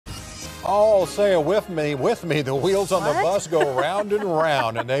Oh, say it with me. The wheels on the bus go round and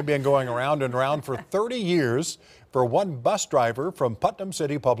round, and they've been going round and round for 30 years for one bus driver from Putnam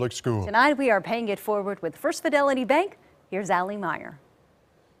City Public Schools. Tonight we are paying it forward with First Fidelity Bank. Here's Allie Meyer.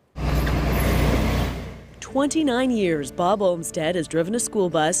 29 years, Bob Olmsted has driven a school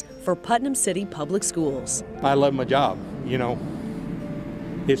bus for Putnam City Public Schools. I love my job. You know,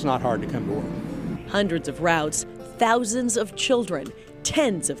 it's not hard to come to work. Hundreds of routes, thousands of children,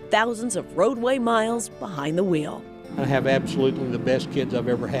 tens of thousands of roadway miles behind the wheel. I have absolutely the best kids I've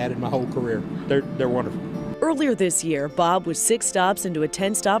ever had in my whole career. They're wonderful. Earlier this year, Bob was 6 stops into a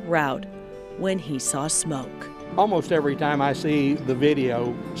 10-stop route when he saw smoke. Almost every time I see the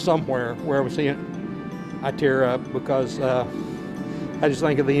video somewhere where I was seeing it, I tear up because I just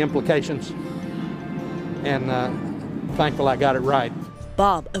think of the implications, and thankful I got it right.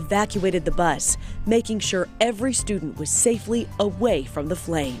 Bob evacuated the bus, making sure every student was safely away from the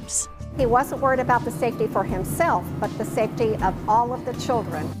flames. He wasn't worried about the safety for himself, but the safety of all of the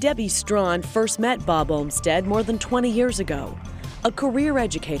children. Debbie Strawn first met Bob Olmsted more than 20 years ago. A career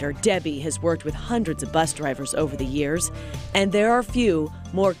educator, Debbie has worked with hundreds of bus drivers over the years, and there are few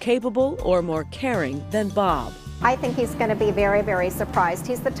more capable or more caring than Bob. I think he's going to be very, very surprised.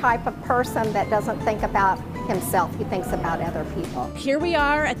 He's the type of person that doesn't think about himself. He thinks about other people. Here we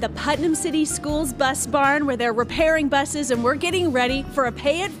are at the Putnam City Schools bus barn where they're repairing buses, and we're getting ready for a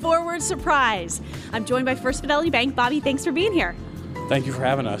pay it forward surprise. I'm joined by First Fidelity Bank. Bobby, thanks for being here. Thank you for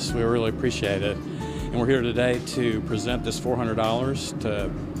having us. We really appreciate it. And we're here today to present this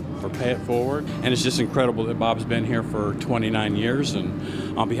 $400 for Pay It Forward. And it's just incredible that Bob's been here for 29 years.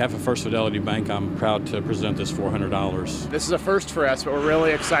 And on behalf of First Fidelity Bank, I'm proud to present this $400. This is a first for us, but we're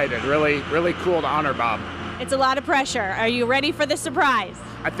really excited. Really cool to honor Bob. It's a lot of pressure. Are you ready for the surprise?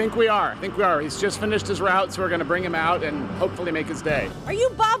 I think we are. He's just finished his route, so we're going to bring him out and hopefully make his day. Are you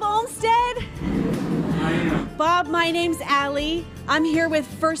Bob Olmsted? I am. Bob, my name's Allie. I'm here with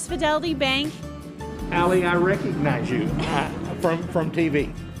First Fidelity Bank. Allie, I recognize you from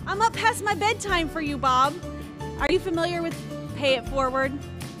TV. I'm up past my bedtime for you, Bob. Are you familiar with Pay It Forward?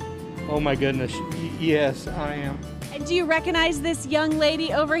 Oh my goodness, yes, I am. And do you recognize this young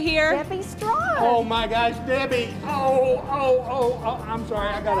lady over here? Debbie Strawn. Oh my gosh, Debbie. Oh, I'm sorry,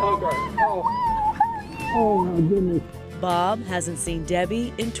 I got to hug her. Oh my goodness. Bob hasn't seen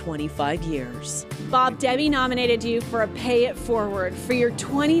Debbie in 25 years. Bob, Debbie nominated you for a Pay It Forward for your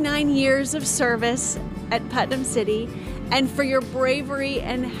 29 years of service at Putnam City and for your bravery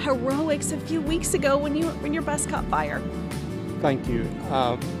and heroics a few weeks ago when your bus caught fire. Thank you.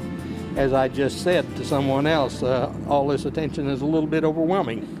 As I just said to someone else, all this attention is a little bit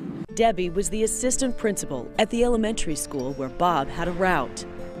overwhelming. Debbie was the assistant principal at the elementary school where Bob had a route.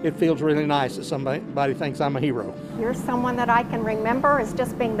 It feels really nice that somebody thinks I'm a hero. You're someone that I can remember as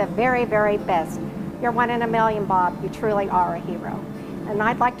just being the very, very best. You're one in a million, Bob. You truly are a hero. And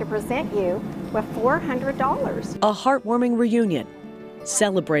I'd like to present you with $400. A heartwarming reunion,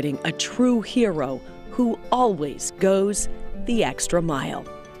 celebrating a true hero who always goes the extra mile.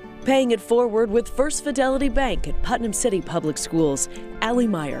 Paying it forward with First Fidelity Bank at Putnam City Public Schools. Allie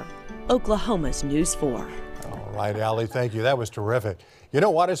Meyer, Oklahoma's News 4. All right, Allie, thank you. That was terrific. You know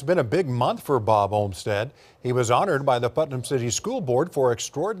what? It's been a big month for Bob Olmsted. He was honored by the Putnam City School Board for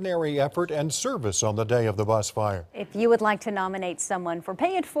extraordinary effort and service on the day of the bus fire. If you would like to nominate someone for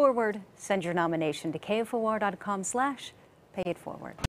Pay It Forward, send your nomination to kfor.com/payitforward.